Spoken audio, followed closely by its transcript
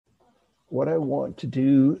what I want to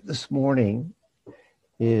do this morning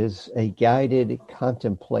is a guided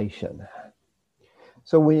contemplation.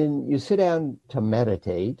 So when you sit down to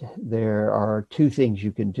meditate, there are two things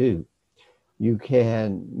you can do. You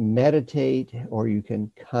can meditate or you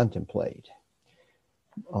can contemplate.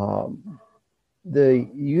 The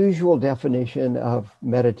usual definition of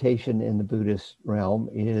meditation in the Buddhist realm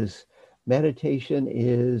is meditation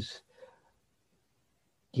is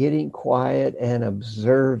getting quiet and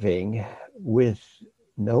observing with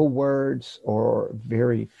no words or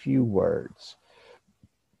very few words.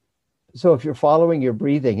 So if you're following your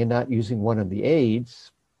breathing and not using one of the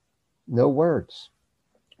aids, no words.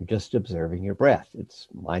 You're just observing your breath. It's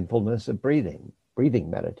mindfulness of breathing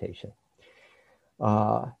meditation.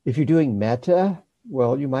 If you're doing metta,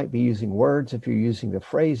 well, you might be using words if you're using the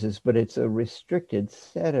phrases, but it's a restricted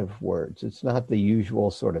set of words. It's not the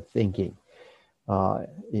usual sort of thinking.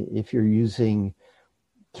 If you're using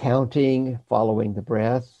counting, following the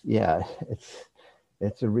breath, yeah,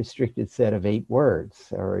 it's a restricted set of 8 words.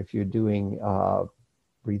 Or if you're doing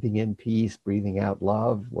breathing in peace, breathing out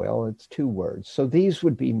love, well, it's 2 words. So these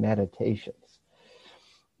would be meditations.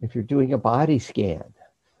 If you're doing a body scan,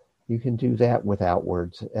 you can do that without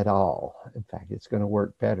words at all. In fact, it's going to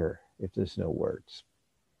work better if there's no words.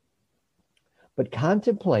 But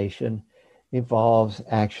contemplation involves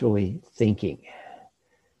actually thinking,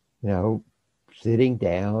 sitting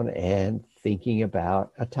down and thinking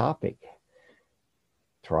about a topic,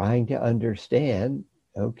 trying to understand,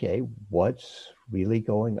 okay, what's really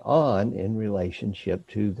going on in relationship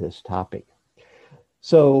to this topic.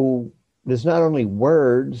 So there's not only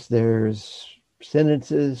words, there's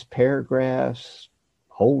sentences, paragraphs,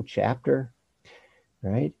 whole chapter,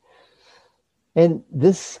 right? And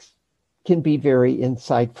this can be very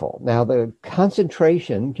insightful. Now, the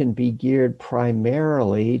concentration can be geared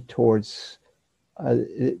primarily towards,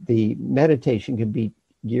 the meditation can be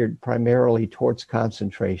geared primarily towards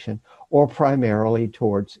concentration or primarily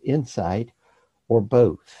towards insight or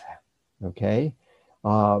both, okay?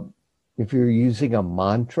 If you're using a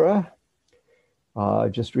mantra,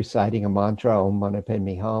 just reciting a mantra, Om Mani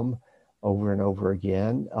Padme Hum, over and over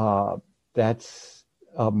again, that's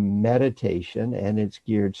a meditation and it's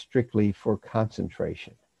geared strictly for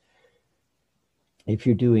concentration. If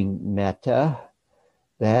you're doing metta,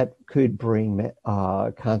 that could bring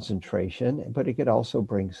concentration, but it could also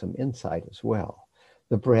bring some insight as well.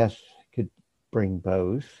 The breath could bring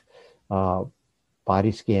both.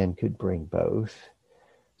 Body scan could bring both.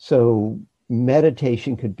 So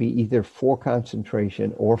meditation could be either for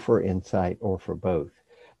concentration or for insight or for both.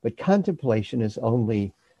 But contemplation is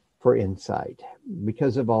only for insight.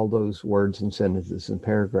 Because of all those words and sentences and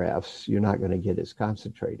paragraphs, you're not going to get as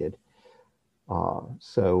concentrated.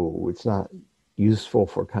 So it's not useful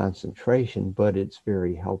for concentration, but it's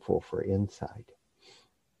very helpful for insight.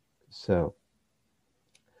 So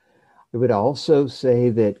I would also say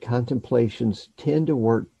that contemplations tend to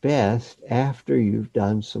work best after you've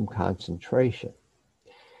done some concentration.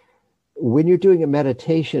 When you're doing a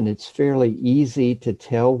meditation, it's fairly easy to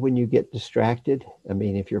tell when you get distracted. I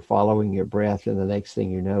mean, if you're following your breath and the next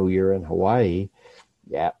thing you know, you're in Hawaii,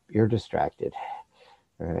 yeah, you're distracted,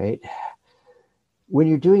 all right? When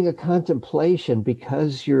you're doing a contemplation,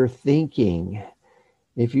 because you're thinking,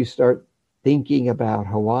 if you start thinking about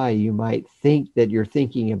Hawaii, you might think that you're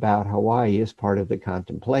thinking about Hawaii as part of the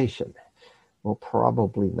contemplation. Well,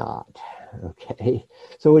 probably not, okay?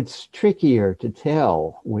 So it's trickier to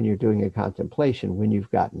tell when you're doing a contemplation when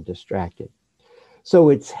you've gotten distracted. So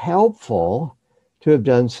it's helpful to have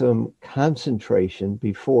done some concentration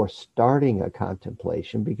before starting a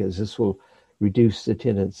contemplation, because this will reduce the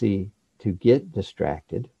tendency to get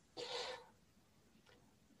distracted.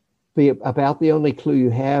 About the only clue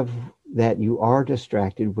you have that you are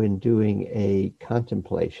distracted when doing a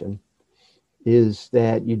contemplation is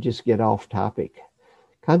that you just get off topic.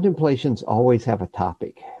 Contemplations always have a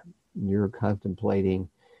topic. You're contemplating,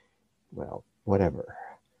 well, whatever,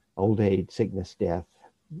 old age, sickness, death,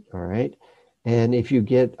 all right? And if you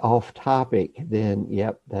get off topic, then,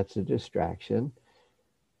 yep, that's a distraction.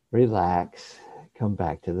 Relax, come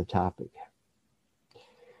back to the topic.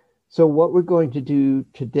 So what we're going to do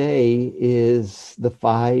today is the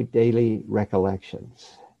 5 daily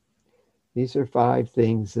recollections. These are 5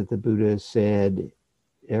 things that the Buddha said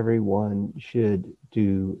everyone should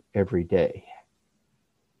do every day.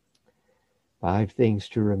 5 things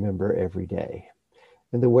to remember every day.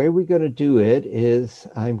 And the way we're going to do it is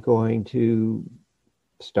I'm going to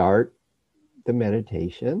start the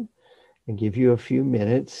meditation and give you a few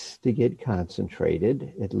minutes to get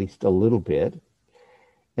concentrated, at least a little bit.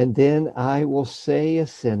 And then I will say a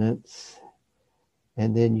sentence,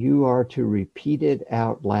 and then you are to repeat it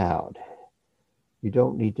out loud. You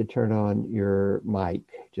don't need to turn on your mic.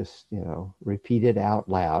 Just, repeat it out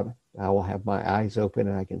loud. I will have my eyes open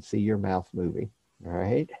and I can see your mouth moving. All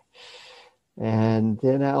right. And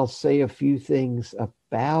then I'll say a few things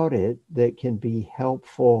about it that can be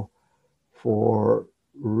helpful for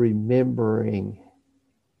remembering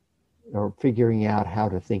or figuring out how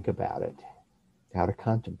to think about it, how to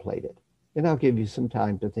contemplate it. And I'll give you some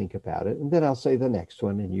time to think about it. And then I'll say the next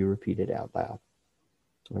one and you repeat it out loud.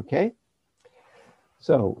 Okay?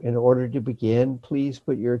 So, in order to begin, please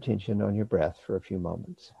put your attention on your breath for a few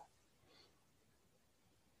moments.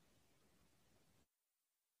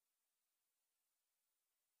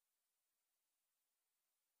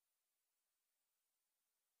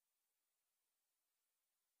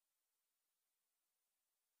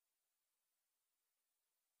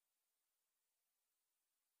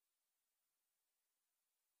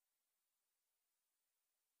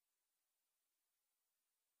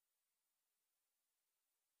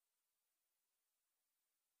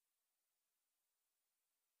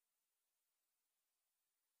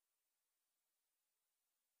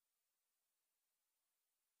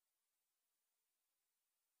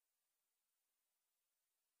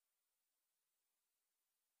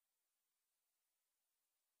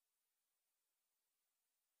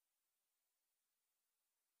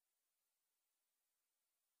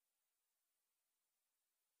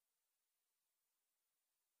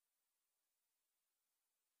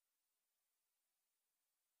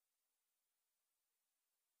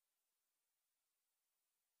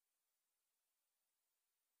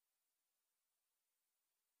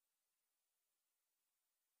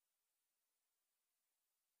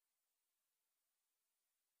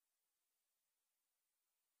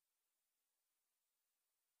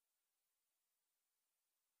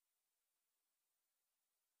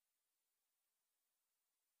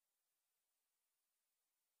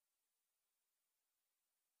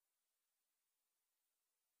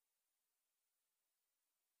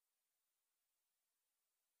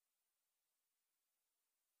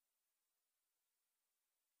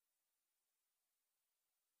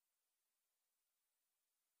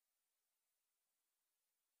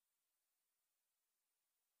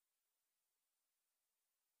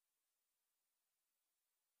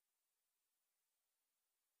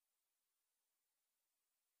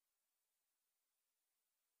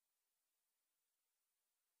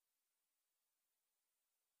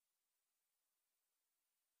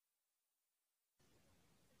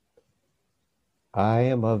 I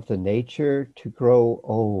am of the nature to grow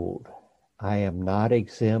old. I am not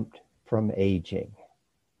exempt from aging.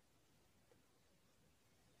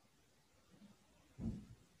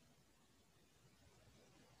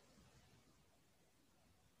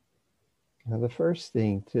 Now, the first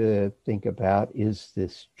thing to think about, is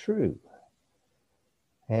this true?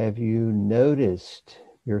 Have you noticed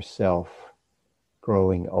yourself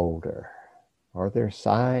growing older? Are there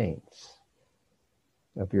signs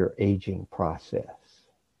of your aging process?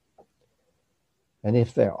 And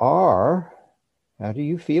if there are, how do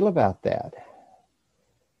you feel about that?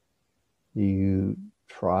 Do you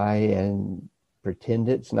try and pretend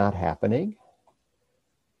it's not happening?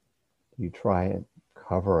 Do you try and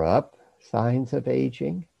cover up signs of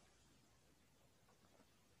aging?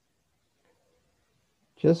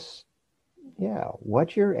 Just,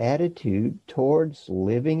 what's your attitude towards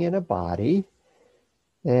living in a body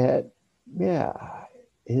that,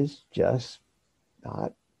 is just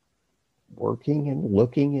not working and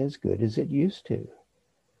looking as good as it used to?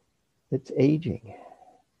 It's aging,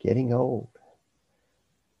 getting old,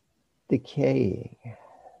 decaying.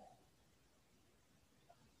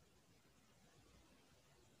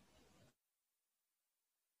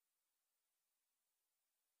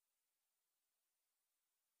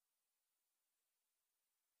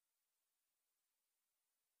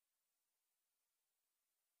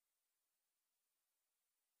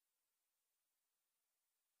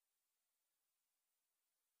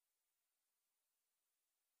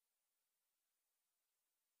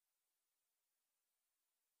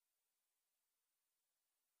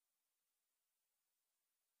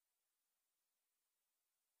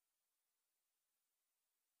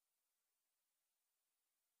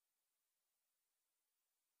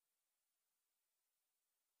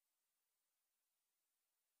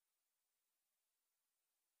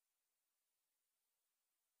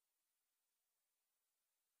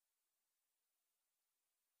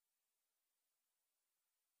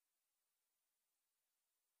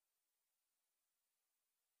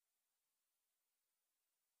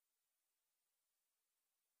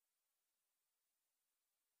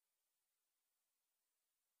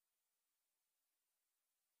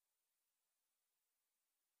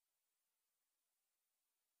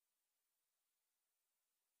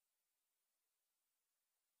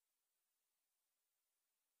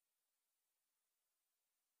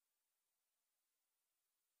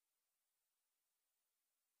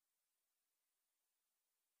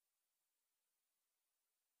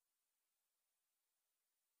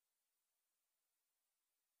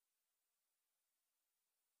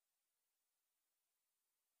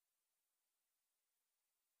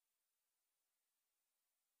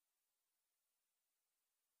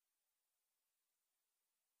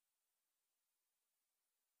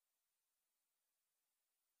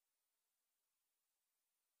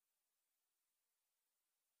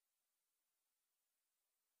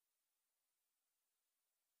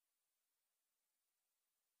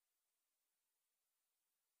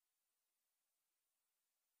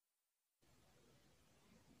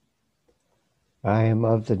 I am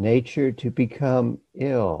of the nature to become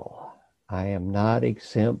ill. I am not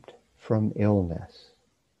exempt from illness.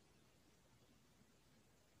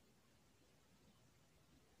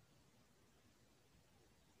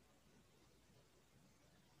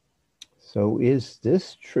 So is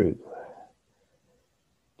this true?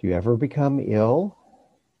 Do you ever become ill?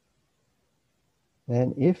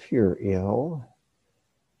 And if you're ill,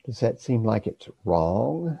 does that seem like it's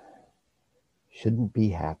wrong? Shouldn't be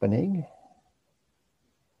happening?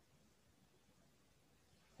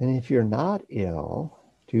 And if you're not ill,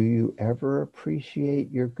 do you ever appreciate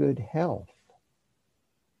your good health?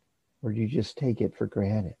 Or do you just take it for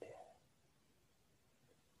granted?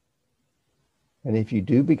 And if you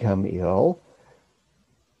do become ill,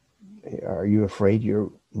 are you afraid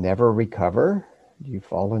you'll never recover? Do you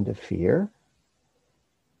fall into fear?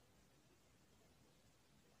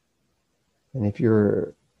 And if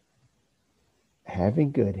you're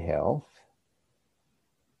having good health,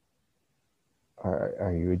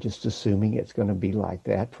 are you just assuming it's going to be like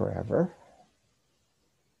that forever?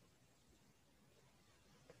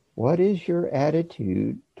 What is your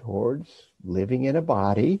attitude towards living in a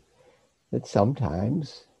body that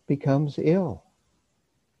sometimes becomes ill?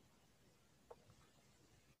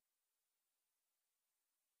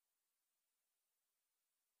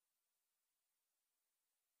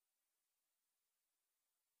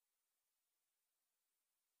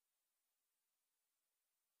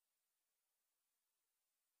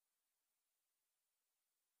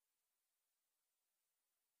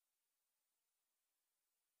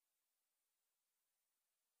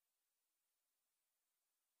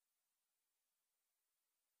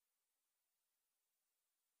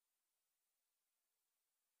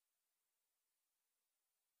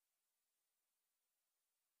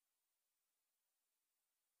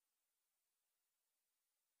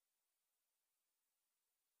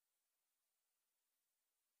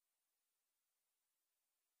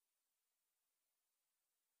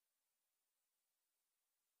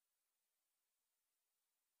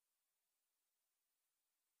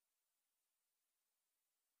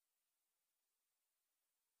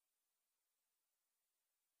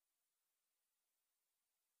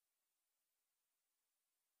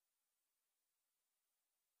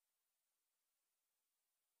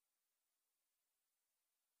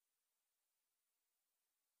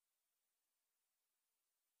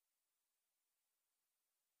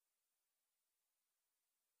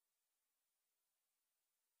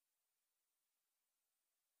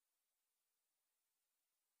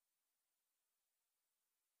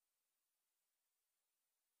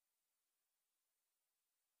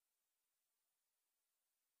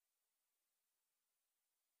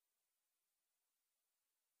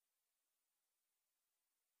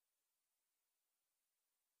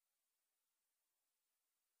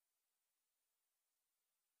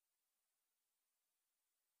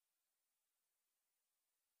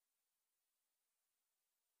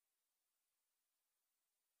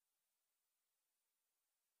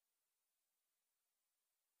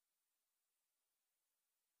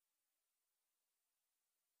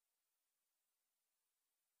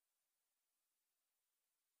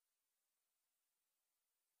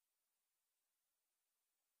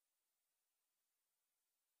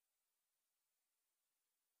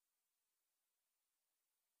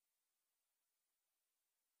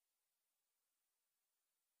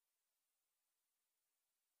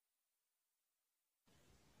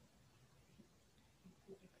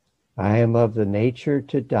 I am of the nature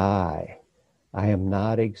to die. I am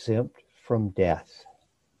not exempt from death.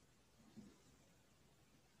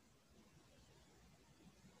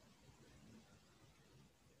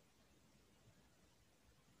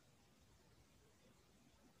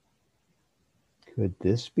 Could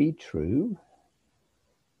this be true?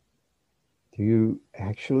 Do you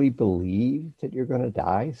actually believe that you're going to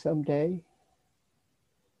die someday?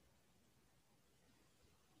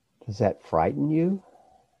 Does that frighten you?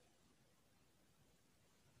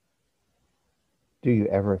 Do you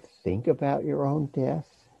ever think about your own death?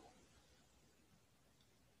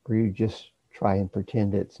 Or you just try and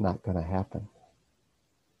pretend it's not going to happen?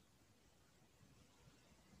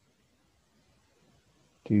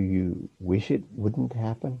 Do you wish it wouldn't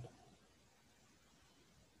happen?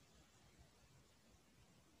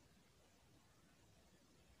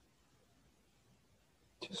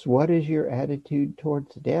 Just what is your attitude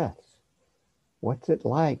towards death? What's it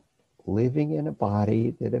like living in a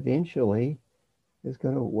body that eventually is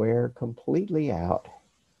going to wear completely out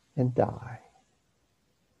and die?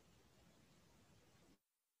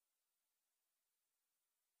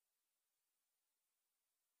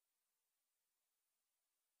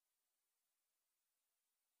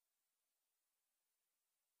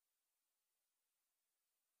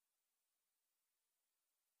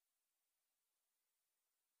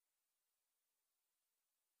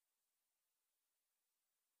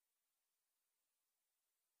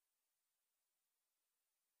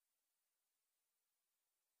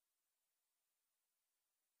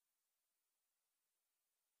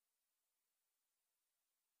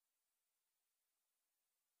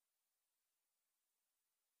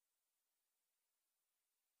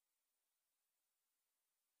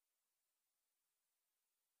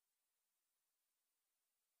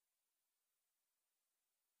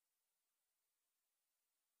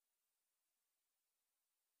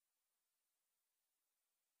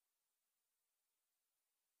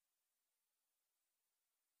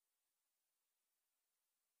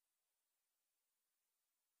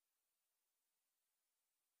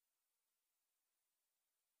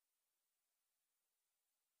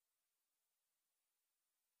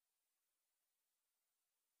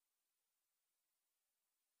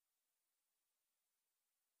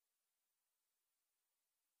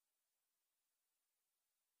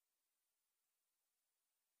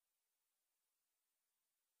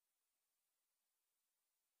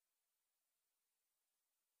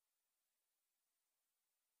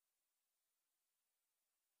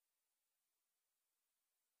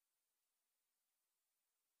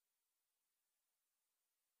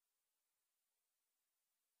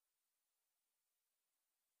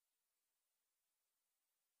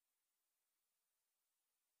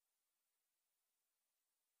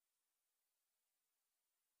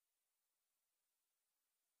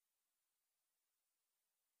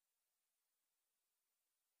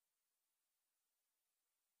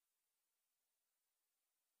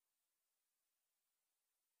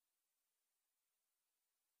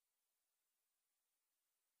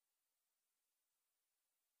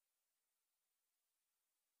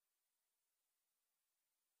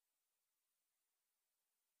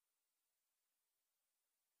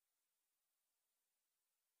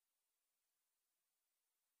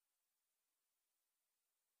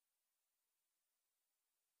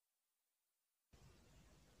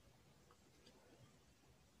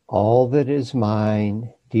 All that is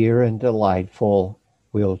mine, dear and delightful,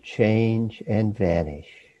 will change and vanish.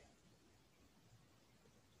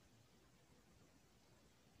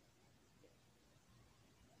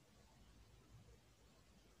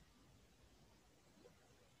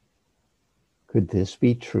 Could this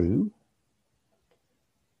be true?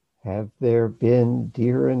 Have there been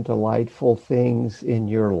dear and delightful things in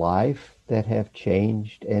your life that have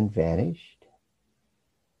changed and vanished?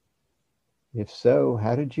 If so,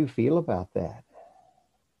 how did you feel about that?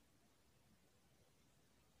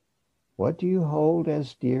 What do you hold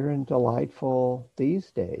as dear and delightful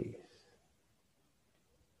these days?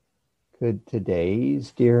 Could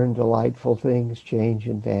today's dear and delightful things change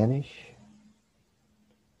and vanish?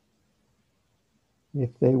 If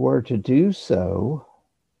they were to do so,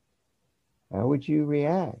 how would you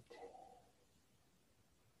react?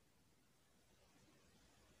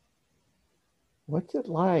 What's it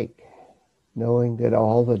like knowing that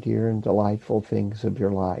all the dear and delightful things of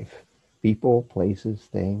your life, people, places,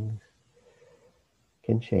 things,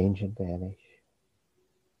 can change and vanish?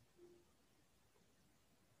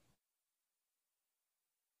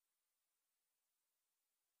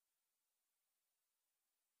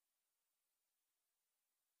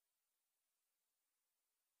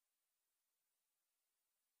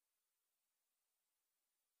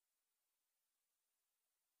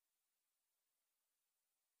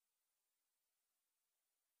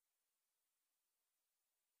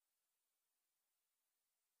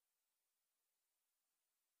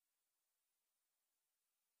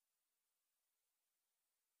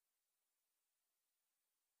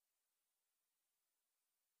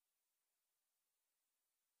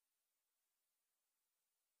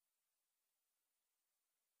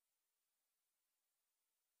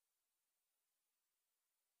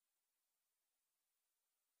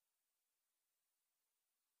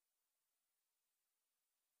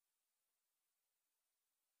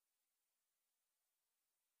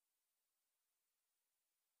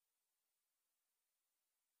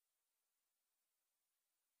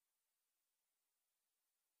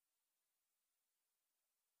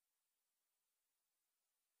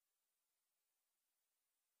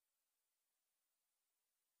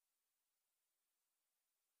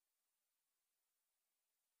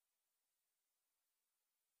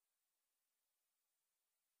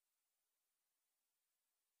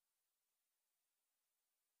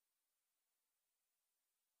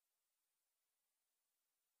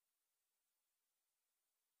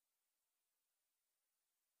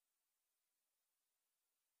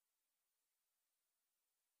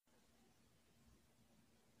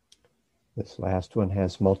 This last one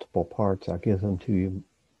has multiple parts. I'll give them to you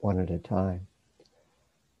one at a time.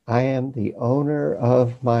 I am the owner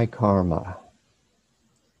of my karma.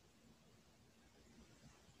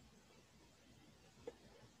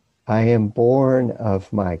 I am born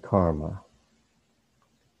of my karma.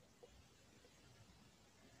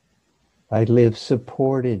 I live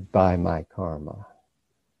supported by my karma.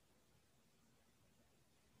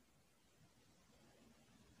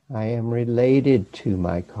 I am related to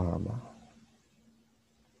my karma.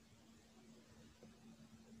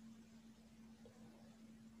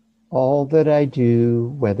 All that I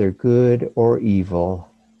do, whether good or evil,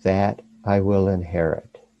 that I will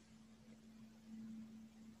inherit.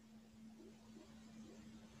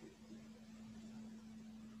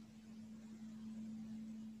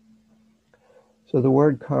 So the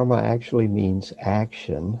word karma actually means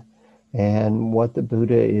action. And what the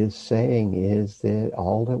Buddha is saying is that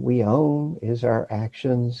all that we own is our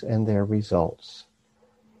actions and their results.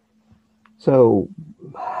 So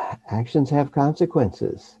actions have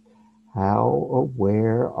consequences. How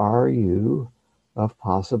aware are you of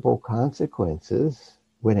possible consequences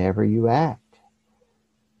whenever you act?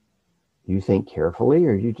 Do you think carefully,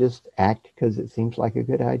 or you just act because it seems like a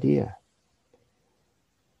good idea?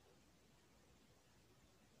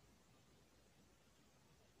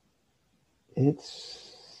 It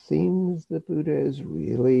seems the Buddha is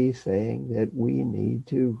really saying that we need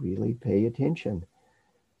to really pay attention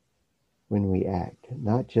when we act,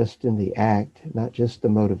 not just in the act, not just the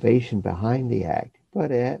motivation behind the act, but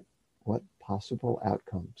at what possible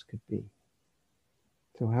outcomes could be.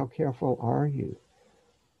 So how careful are you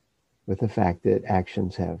with the fact that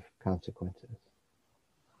actions have consequences?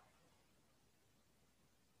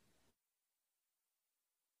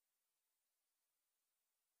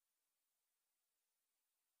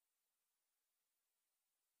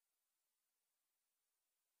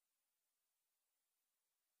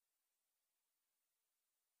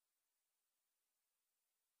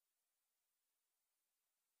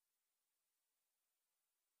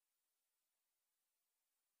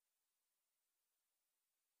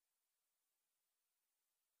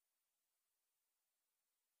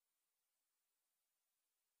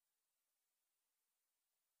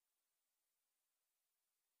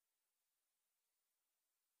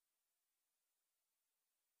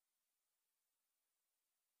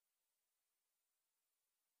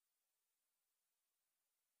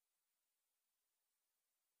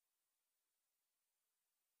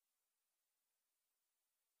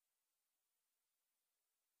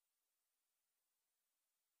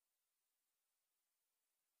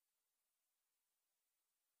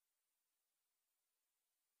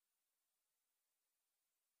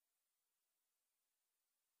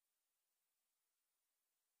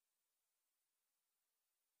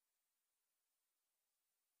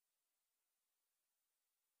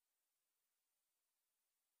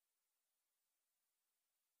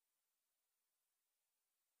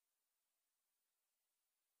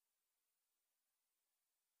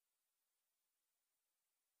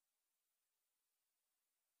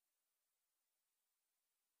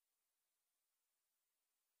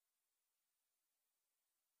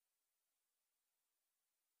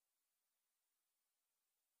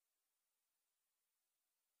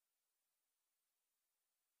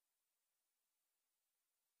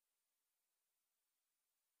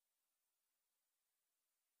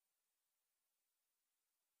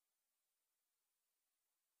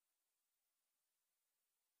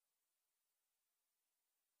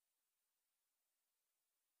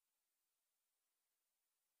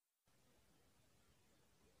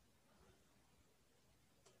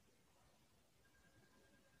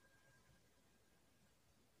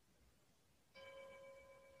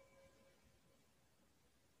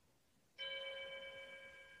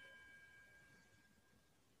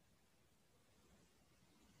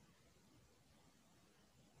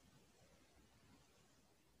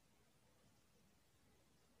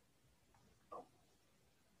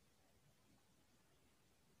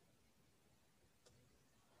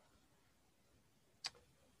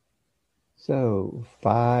 So,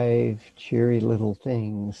 5 cheery little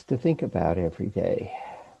things to think about every day.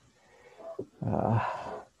 I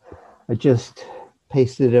just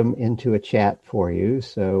pasted them into a chat for you,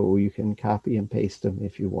 so you can copy and paste them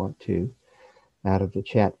if you want to out of the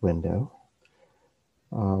chat window.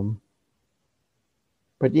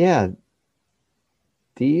 But yeah,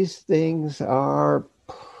 these things are,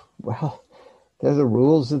 well, they're the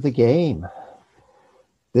rules of the game.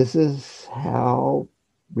 This is how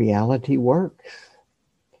reality works.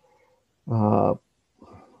 Yeah,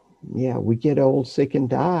 we get old, sick, and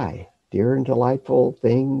die. Dear and delightful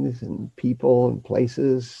things and people and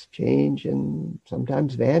places change and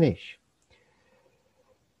sometimes vanish.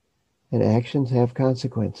 And actions have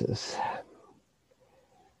consequences.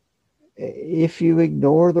 If you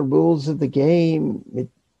ignore the rules of the game, it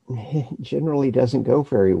generally doesn't go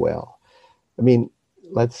very well. I mean,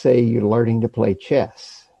 let's say you're learning to play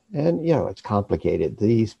chess. And, it's complicated.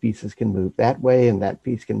 These pieces can move that way and that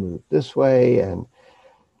piece can move this way. And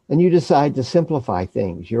you decide to simplify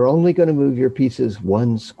things. You're only going to move your pieces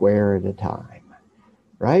one square at a time,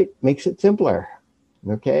 right? Makes it simpler,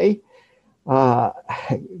 okay? Of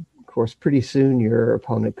course, pretty soon your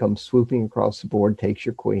opponent comes swooping across the board, takes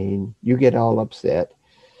your queen. You get all upset.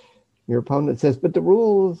 Your opponent says, but the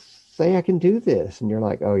rules say I can do this. And you're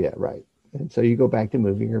like, oh, yeah, right. And so you go back to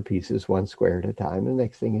moving your pieces one square at a time. The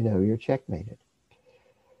next thing you know, you're checkmated.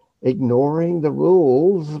 Ignoring the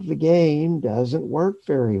rules of the game doesn't work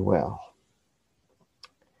very well.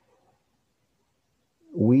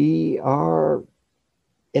 We are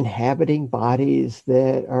inhabiting bodies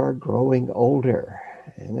that are growing older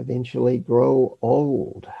and eventually grow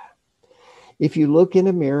old. If you look in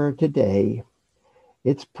a mirror today,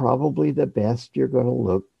 it's probably the best you're going to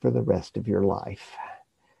look for the rest of your life.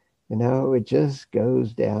 It just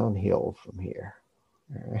goes downhill from here.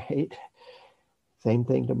 All right. Same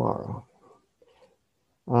thing tomorrow.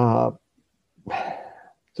 So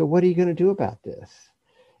what are you going to do about this?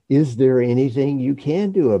 Is there anything you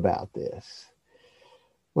can do about this?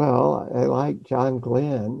 Well, I like John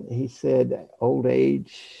Glenn. He said, old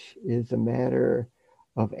age is a matter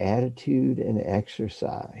of attitude and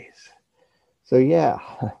exercise. So yeah,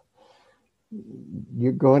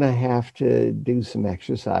 you're going to have to do some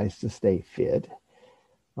exercise to stay fit.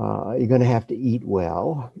 You're going to have to eat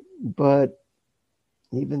well, but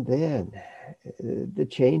even then, the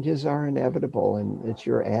changes are inevitable, and it's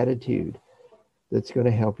your attitude that's going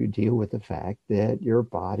to help you deal with the fact that your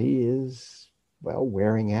body is,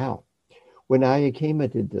 wearing out. When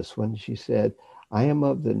Ayakema did this one, she said, I am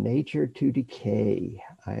of the nature to decay.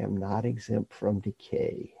 I am not exempt from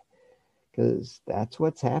decay. Because that's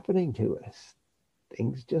what's happening to us.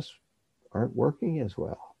 Things just aren't working as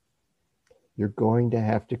well. You're going to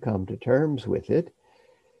have to come to terms with it,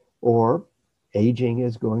 or aging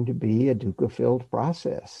is going to be a dukkha-filled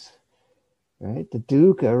process, right? The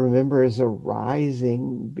dukkha, remember, is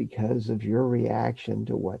arising because of your reaction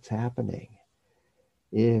to what's happening.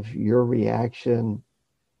 If your reaction,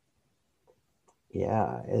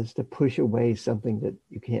 is to push away something that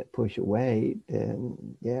you can't push away, then,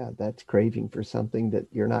 that's craving for something that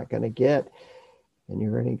you're not going to get, and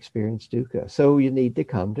you're going to experience dukkha. So you need to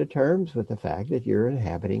come to terms with the fact that you're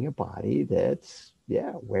inhabiting a body that's,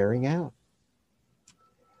 wearing out.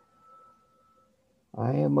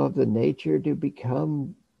 I am of the nature to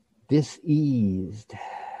become diseased,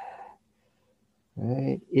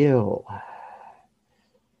 right? Ill,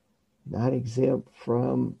 not exempt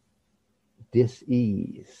from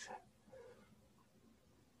dis-ease.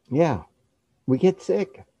 Yeah, we get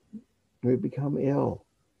sick. We become ill.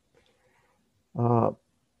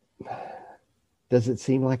 Does it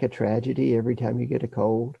seem like a tragedy every time you get a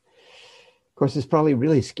cold? Of course, it's probably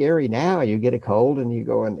really scary now. You get a cold and you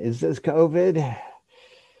go, is this COVID?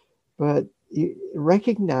 But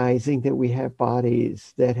recognizing that we have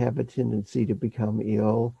bodies that have a tendency to become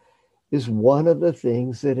ill is one of the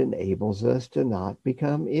things that enables us to not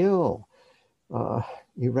become ill.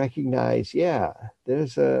 You recognize,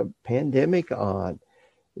 there's a pandemic on.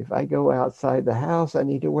 If I go outside the house, I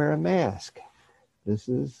need to wear a mask. This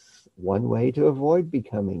is one way to avoid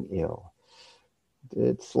becoming ill.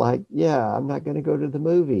 It's like, I'm not going to go to the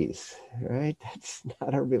movies, right? That's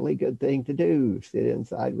not a really good thing to do, sit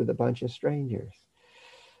inside with a bunch of strangers.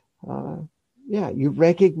 You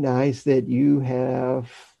recognize that you have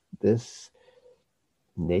this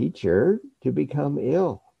nature to become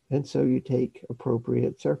ill. And so you take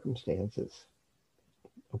appropriate circumstances,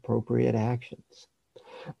 appropriate actions.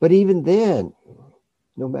 But even then,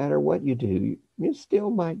 no matter what you do, you still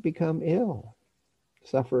might become ill,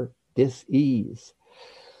 suffer dis-ease.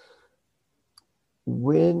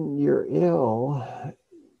 When you're ill,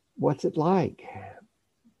 what's it like?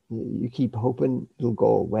 You keep hoping it'll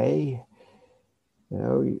go away.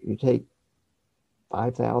 You take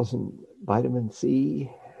 5,000 vitamin C,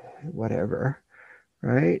 whatever,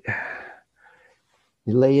 right?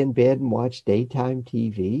 You lay in bed and watch daytime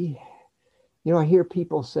TV. I hear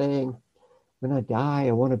people saying, when I die,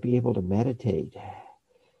 I want to be able to meditate.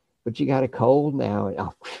 But you got a cold now.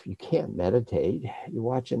 Oh, you can't meditate. You're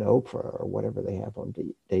watching Oprah or whatever they have on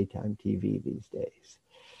daytime TV these days.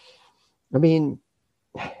 I mean,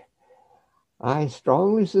 I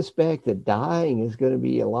strongly suspect that dying is going to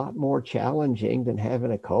be a lot more challenging than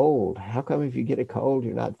having a cold. How come if you get a cold,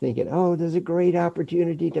 you're not thinking, oh, there's a great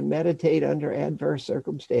opportunity to meditate under adverse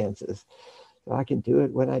circumstances, so I can do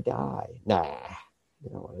it when I die? Nah,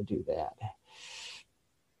 you don't want to do that.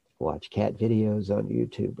 Watch cat videos on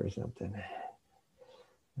YouTube or something,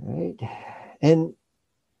 right? And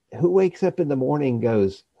who wakes up in the morning and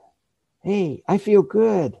goes, hey, I feel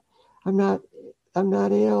good. I'm not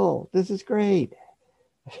ill. This is great.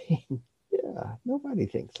 I mean, yeah, nobody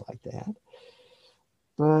thinks like that.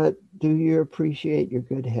 But do you appreciate your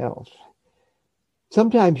good health?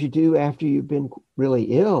 Sometimes you do after you've been really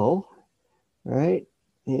ill, right?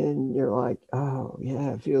 And you're like, oh,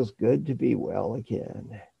 yeah, it feels good to be well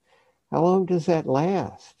again. How long does that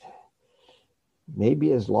last?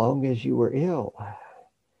 Maybe as long as you were ill.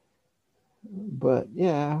 But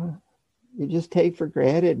yeah, you just take for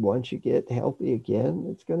granted once you get healthy again,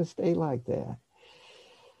 it's going to stay like that.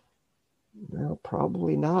 Well,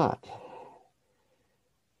 probably not.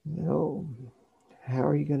 How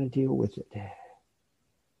are you going to deal with it?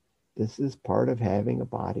 This is part of having a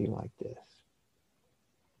body like this.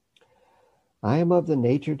 I am of the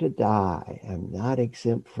nature to die. I'm not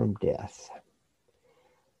exempt from death.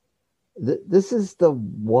 This is the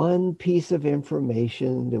one piece of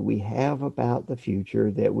information that we have about the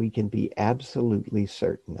future that we can be absolutely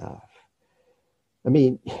certain of. I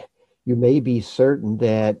mean, you may be certain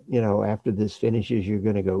that, after this finishes, you're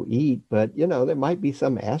going to go eat, but, there might be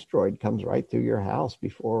some asteroid comes right through your house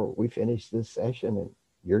before we finish this session and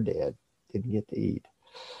you're dead. Didn't get to eat.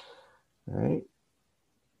 All right?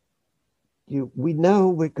 We know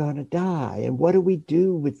we're going to die. And what do we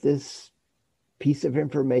do with this piece of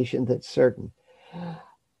information that's certain?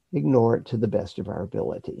 Ignore it to the best of our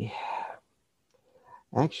ability.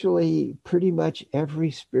 Actually, pretty much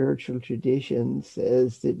every spiritual tradition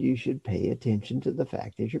says that you should pay attention to the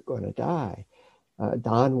fact that you're going to die.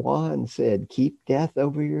 Don Juan said, keep death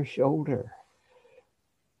over your shoulder.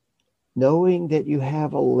 Knowing that you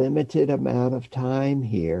have a limited amount of time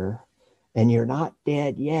here and you're not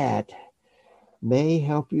dead yet may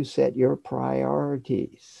help you set your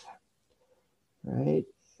priorities, right?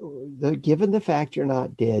 Given the fact you're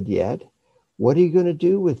not dead yet, what are you going to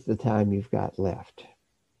do with the time you've got left?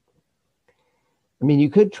 I mean, you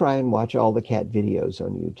could try and watch all the cat videos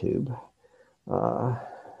on YouTube.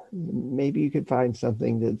 Maybe you could find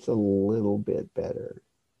something that's a little bit better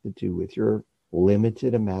to do with your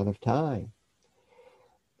limited amount of time.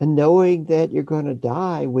 And knowing that you're going to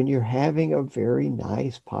die when you're having a very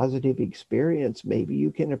nice, positive experience, maybe you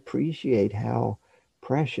can appreciate how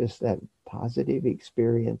precious that positive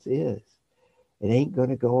experience is. It ain't going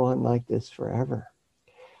to go on like this forever.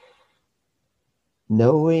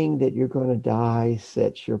 Knowing that you're going to die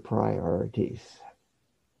sets your priorities,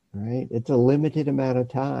 right? It's a limited amount of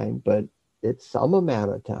time, but it's some amount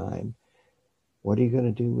of time. What are you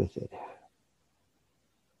going to do with it?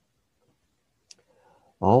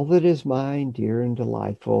 All that is mine, dear and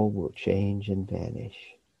delightful, will change and vanish.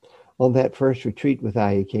 On that first retreat with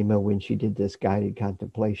Ayakema, when she did this guided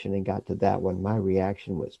contemplation and got to that one, my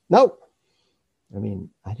reaction was, nope. I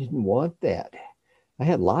mean, I didn't want that. I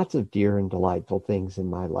had lots of dear and delightful things in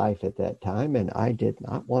my life at that time, and I did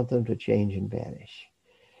not want them to change and vanish.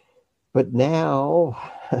 But now,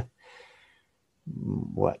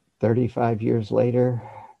 35 years later?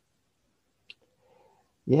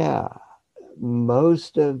 Yeah.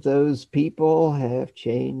 Most of those people have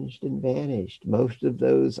changed and vanished. Most of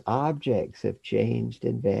those objects have changed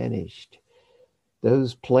and vanished.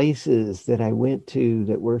 Those places that I went to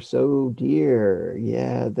that were so dear,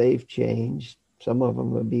 yeah, they've changed. Some of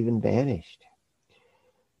them have even vanished,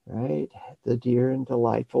 right? The dear and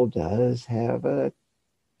delightful does have a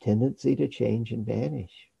tendency to change and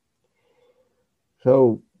vanish.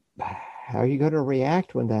 So how are you going to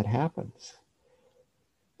react when that happens?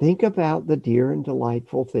 Think about the dear and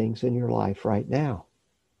delightful things in your life right now.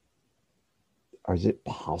 Is it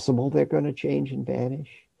possible they're going to change and vanish?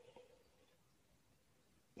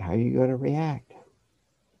 How are you going to react?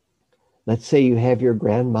 Let's say you have your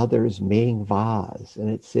grandmother's Ming vase and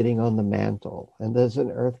it's sitting on the mantle and there's an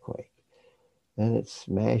earthquake. and it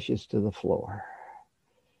smashes to the floor.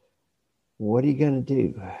 What are you going to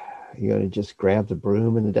do? You're going to just grab the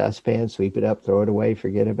broom and the dustpan, sweep it up, throw it away,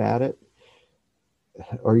 forget about it?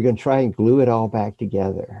 Or you're going to try and glue it all back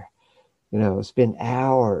together? Spend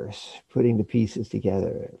hours putting the pieces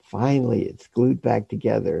together. Finally, it's glued back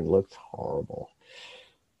together and looks horrible.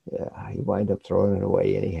 Yeah, you wind up throwing it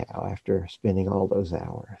away anyhow after spending all those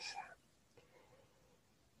hours.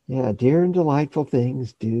 Yeah, dear and delightful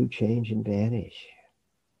things do change and vanish.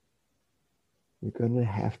 You're going to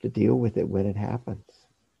have to deal with it when it happens.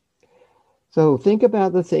 So think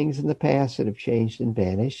about the things in the past that have changed and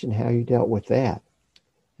vanished and how you dealt with that.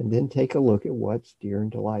 And then take a look at what's dear and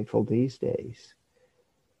delightful these days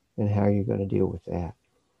and how you're going to deal with that.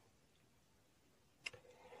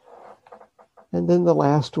 And then the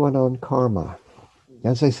last one on karma.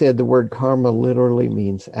 As I said, the word karma literally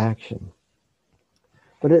means action.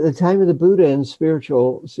 But at the time of the Buddha in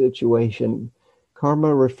spiritual situation,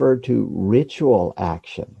 karma referred to ritual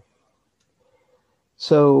action.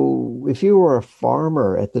 So if you were a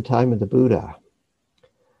farmer at the time of the Buddha,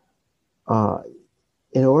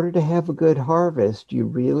 in order to have a good harvest, you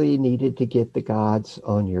really needed to get the gods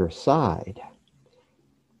on your side.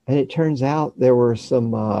 And it turns out there were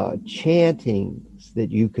some chantings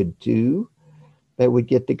that you could do that would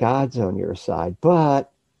get the gods on your side,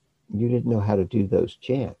 but you didn't know how to do those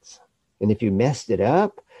chants. And if you messed it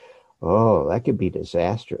up, oh, that could be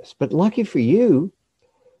disastrous. But lucky for you,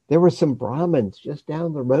 there were some Brahmins just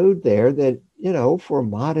down the road there that, for a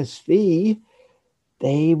modest fee,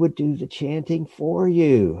 they would do the chanting for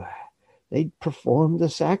you. They'd perform the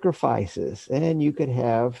sacrifices, and you could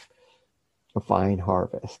have a fine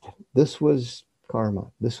harvest. This was karma.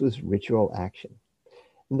 This was ritual action.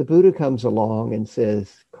 And the Buddha comes along and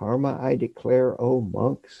says, karma, I declare, O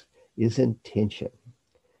monks, is intention.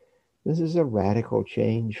 This is a radical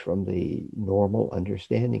change from the normal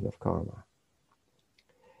understanding of karma.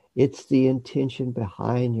 It's the intention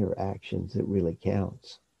behind your actions that really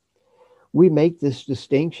counts. We make this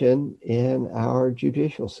distinction in our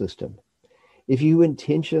judicial system. If you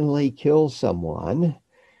intentionally kill someone,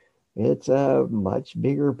 it's a much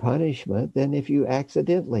bigger punishment than if you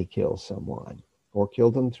accidentally kill someone or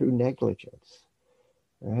kill them through negligence,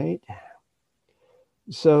 right?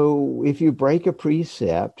 So if you break a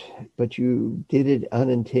precept, but you did it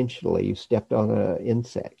unintentionally, you stepped on an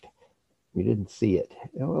insect, you didn't see it,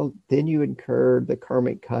 well, then you incur the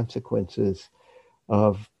karmic consequences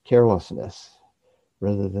of carelessness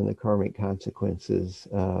rather than the karmic consequences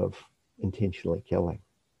of intentionally killing.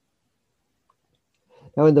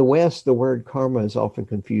 Now, in the West, the word karma is often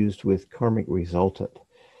confused with karmic resultant.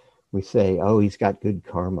 We say, oh, he's got good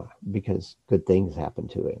karma because good things happen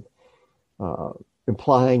to him,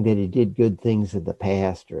 implying that he did good things in the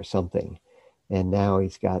past or something, and now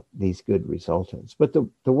he's got these good resultants. But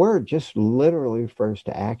the word just literally refers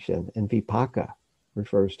to action, and vipaka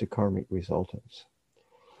refers to karmic resultants.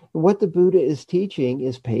 And what the Buddha is teaching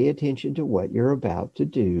is pay attention to what you're about to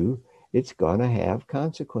do. It's going to have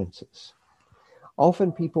consequences.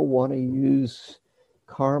 Often people want to use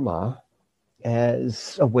karma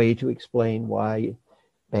as a way to explain why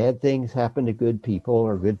bad things happen to good people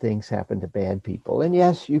or good things happen to bad people. And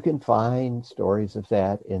yes, you can find stories of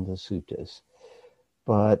that in the suttas.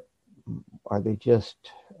 But are they just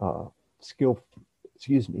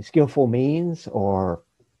skillful means, or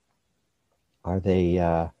are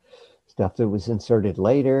they stuff that was inserted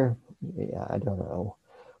later? Yeah, I don't know.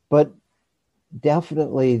 But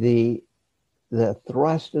definitely the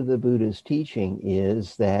thrust of the Buddha's teaching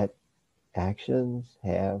is that actions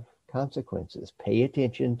have consequences. Pay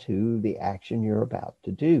attention to the action you're about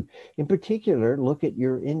to do. In particular, look at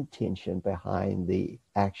your intention behind the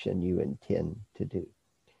action you intend to do.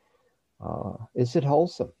 Is it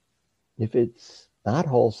wholesome? If it's not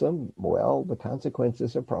wholesome, well, the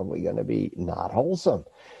consequences are probably going to be not wholesome.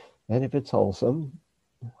 And if it's wholesome,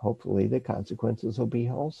 hopefully the consequences will be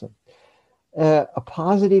wholesome. A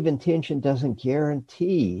positive intention doesn't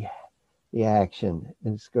guarantee the action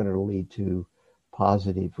is going to lead to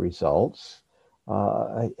positive results.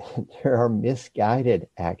 There are misguided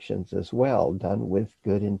actions as well, done with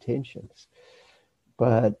good intentions.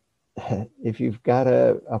 But if you've got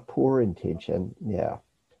a poor intention, yeah.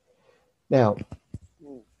 Now,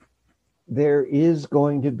 there is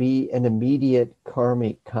going to be an immediate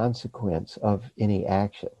karmic consequence of any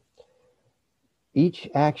action. Each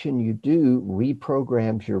action you do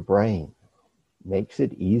reprograms your brain, makes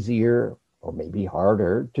it easier or maybe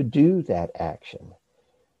harder to do that action,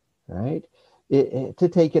 right? To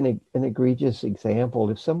take an egregious example,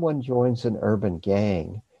 if someone joins an urban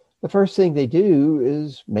gang, the first thing they do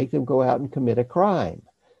is make them go out and commit a crime.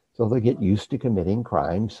 So they'll get used to committing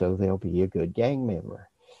crimes, so they'll be a good gang member.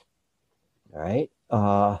 All right.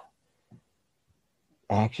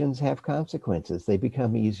 Actions have consequences. They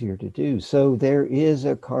become easier to do. So there is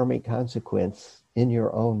a karmic consequence in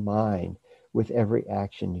your own mind with every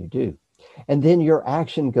action you do. And then your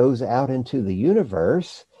action goes out into the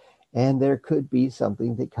universe, and there could be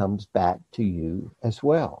something that comes back to you as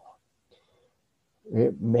well.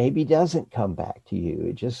 It maybe doesn't come back to you.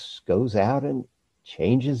 It just goes out and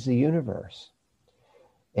changes the universe.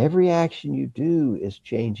 Every action you do is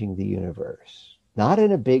changing the universe. Not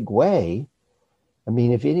in a big way. I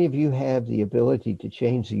mean, if any of you have the ability to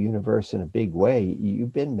change the universe in a big way,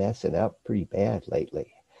 you've been messing up pretty bad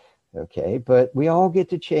lately. Okay, but we all get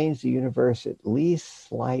to change the universe at least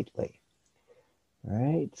slightly.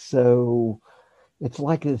 Right? So it's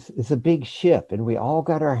like it's a big ship, and we all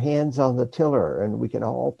got our hands on the tiller, and we can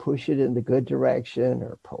all push it in the good direction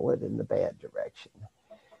or pull it in the bad direction.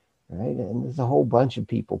 Right? And there's a whole bunch of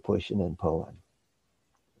people pushing and pulling.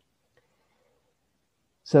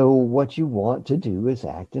 So what you want to do is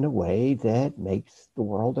act in a way that makes the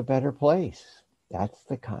world a better place. That's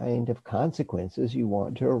the kind of consequences you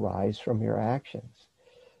want to arise from your actions.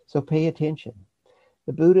 So pay attention.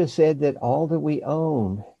 The Buddha said that all that we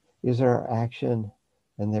own is our action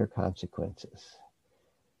and their consequences.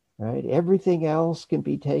 Right? Everything else can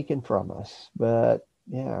be taken from us, but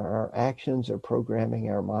yeah, our actions are programming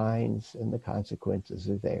our minds, and the consequences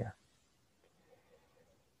are there.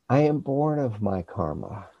 I am born of my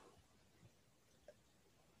karma.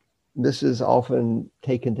 This is often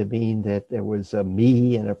taken to mean that there was a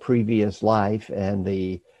me in a previous life, and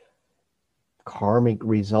the karmic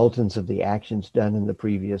resultants of the actions done in the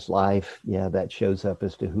previous life, yeah, that shows up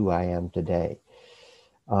as to who I am today.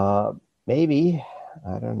 Maybe,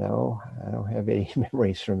 I don't know. I don't have any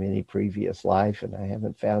memories from any previous life, and I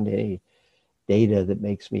haven't found any data that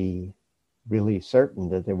makes me really certain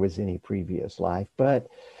that there was any previous life. But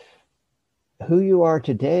who you are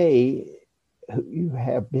today, who you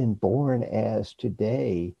have been born as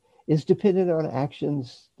today, is dependent on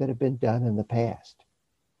actions that have been done in the past.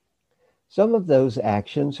 Some of those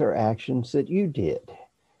actions are actions that you did.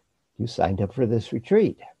 You signed up for this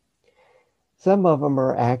retreat. Some of them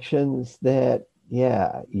are actions that,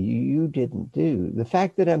 yeah, you didn't do. The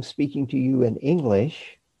fact that I'm speaking to you in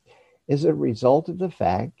English is a result of the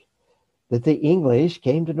fact that the English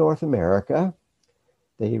came to North America.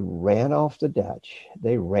 They ran off the Dutch,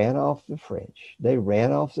 they ran off the French, they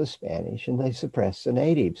ran off the Spanish, and they suppressed the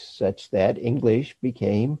natives, such that English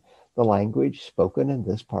became the language spoken in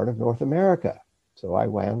this part of North America. So I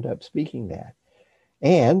wound up speaking that.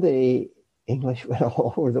 And the English went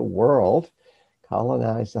all over the world,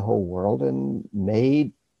 colonized the whole world, and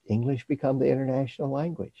made English become the international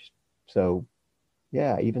language. So,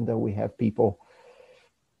 yeah, even though we have people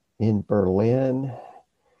in Berlin,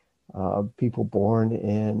 people born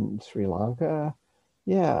in Sri Lanka,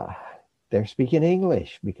 yeah, they're speaking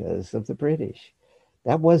English because of the British.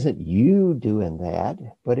 That wasn't you doing that,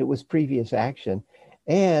 but it was previous action.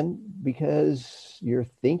 And because you're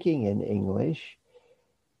thinking in English,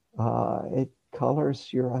 it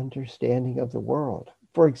colors your understanding of the world.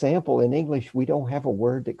 For example, in English, we don't have a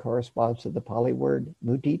word that corresponds to the Pali word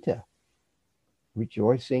mudita,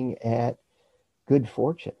 rejoicing at good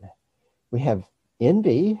fortune. We have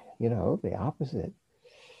envy, the opposite.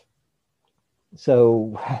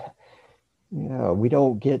 So, we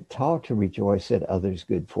don't get taught to rejoice at others'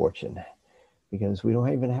 good fortune because we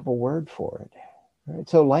don't even have a word for it. Right?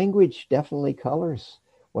 So language definitely colors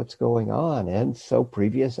what's going on. And so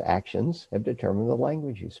previous actions have determined the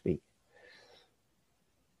language you speak.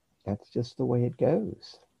 That's just the way it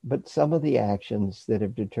goes. But some of the actions that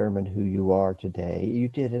have determined who you are today, you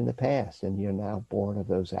did in the past, and you're now born of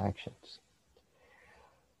those actions.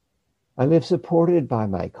 I live supported by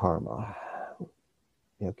my karma.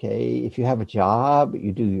 Okay, if you have a job,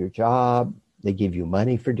 you do your job. They give you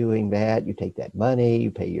money for doing that. You take that money,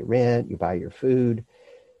 you pay your rent, you buy your food.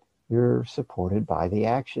 You're supported by the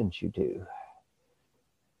actions you do.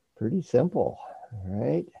 Pretty simple,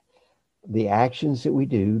 right? The actions that we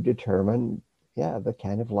do determine, the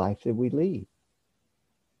kind of life that we lead.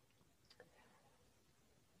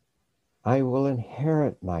 I will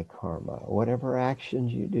inherit my karma. Whatever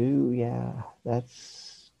actions you do,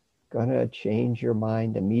 that's going to change your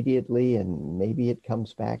mind immediately, and maybe it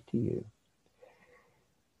comes back to you.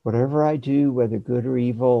 Whatever I do, whether good or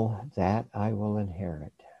evil, that I will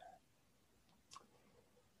inherit.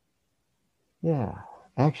 Yeah,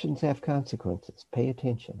 actions have consequences. Pay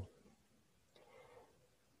attention.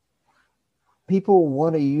 People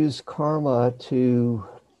want to use karma to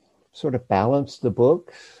sort of balance the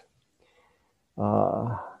books.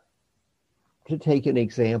 to take an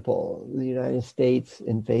example, the United States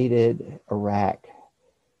invaded Iraq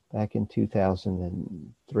back in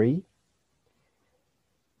 2003.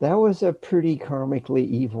 That was a pretty karmically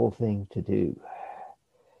evil thing to do.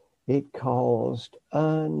 It caused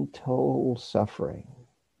untold suffering.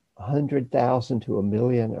 100,000 to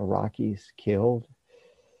 1,000,000 Iraqis killed.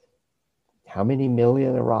 How many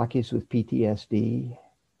million Iraqis with PTSD?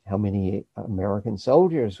 How many American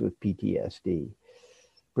soldiers with PTSD?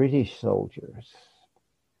 British soldiers.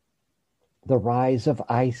 The rise of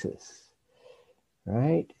ISIS,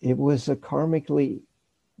 right? It was a karmically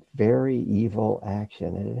very evil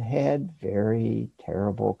action, and it had very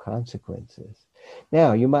terrible consequences.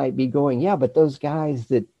 Now, you might be going, yeah, but those guys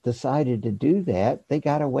that decided to do that, they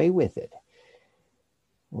got away with it.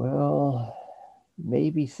 Well,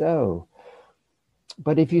 maybe so.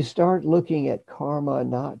 But if you start looking at karma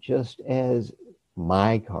not just as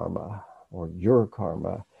my karma or your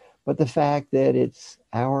karma, but the fact that it's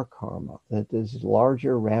our karma, that there's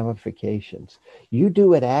larger ramifications. You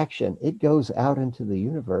do an action, it goes out into the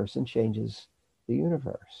universe and changes the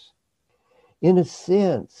universe. In a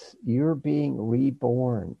sense, you're being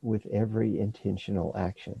reborn with every intentional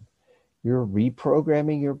action. You're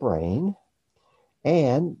reprogramming your brain,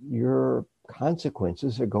 and your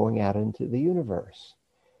consequences are going out into the universe.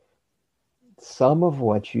 Some of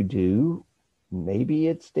what you do, maybe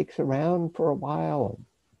it sticks around for a while.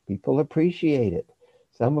 People appreciate it.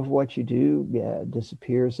 Some of what you do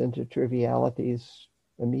disappears into trivialities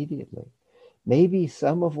immediately. Maybe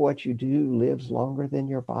some of what you do lives longer than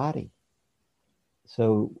your body.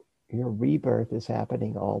 So your rebirth is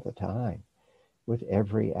happening all the time with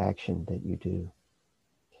every action that you do.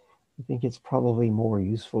 I think it's probably more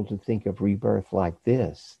useful to think of rebirth like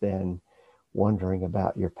this than wondering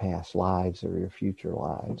about your past lives or your future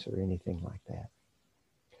lives or anything like that.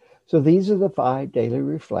 So these are the 5 daily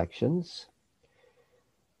reflections.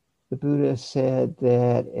 The Buddha said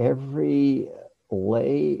that every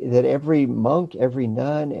monk, every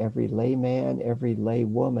nun, every layman, every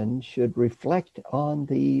laywoman should reflect on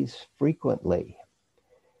these frequently.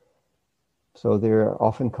 So they're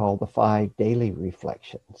often called the 5 daily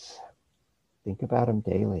reflections. Think about them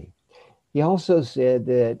daily. He also said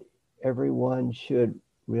that everyone should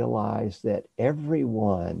realize that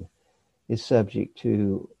everyone is subject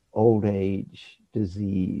to old age,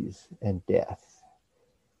 disease, and death.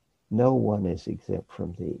 No one is exempt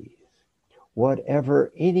from these.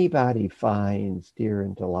 Whatever anybody finds dear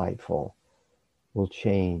and delightful will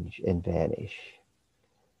change and vanish.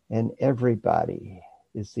 And everybody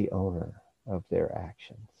is the owner of their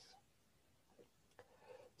actions.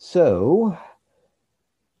 So,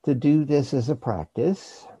 to do this as a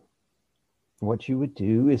practice, what you would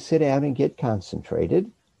do is sit down and get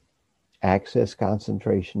concentrated. Access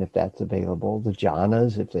concentration if that's available, the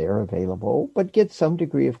jhanas if they're available, but get some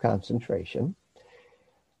degree of concentration.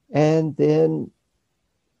 And then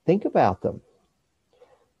think about them.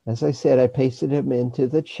 As I said, I pasted them into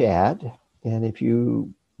the chat. And if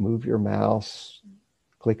you move your mouse,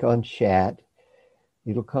 click on chat,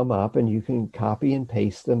 it'll come up and you can copy and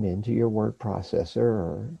paste them into your word processor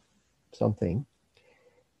or something.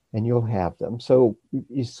 And you'll have them. So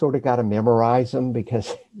you sort of got to memorize them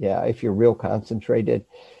because, if you're real concentrated,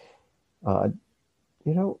 don't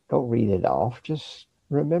read it off. Just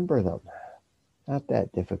remember them. Not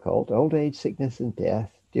that difficult. Old age, sickness, and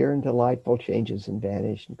death, dear and delightful changes and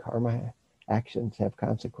vanish, and karma actions have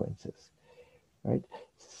consequences. Right?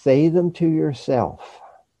 Say them to yourself.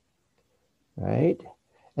 Right?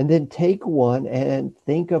 And then take one and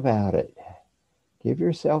think about it. Give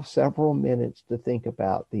yourself several minutes to think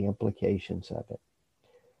about the implications of it.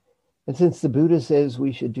 And since the Buddha says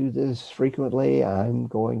we should do this frequently, I'm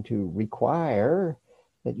going to require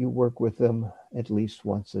that you work with them at least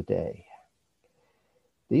once a day.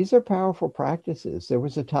 These are powerful practices. There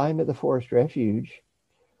was a time at the Forest Refuge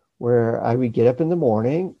where I would get up in the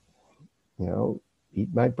morning,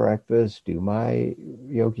 eat my breakfast, do my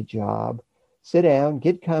yoga job, sit down,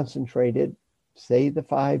 get concentrated, say the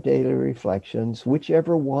 5 daily reflections,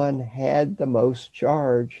 whichever one had the most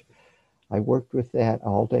charge. I worked with that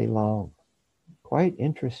all day long. Quite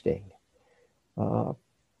interesting.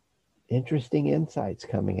 Interesting insights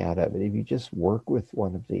coming out of it if you just work with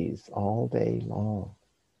one of these all day long.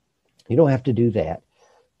 You don't have to do that.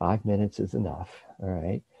 5 minutes is enough. All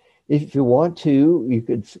right. If you want to, you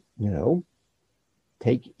could,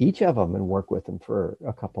 take each of them and work with them for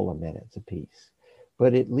a couple of minutes apiece.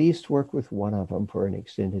 But at least work with one of them for an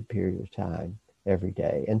extended period of time every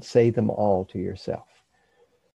day and say them all to yourself.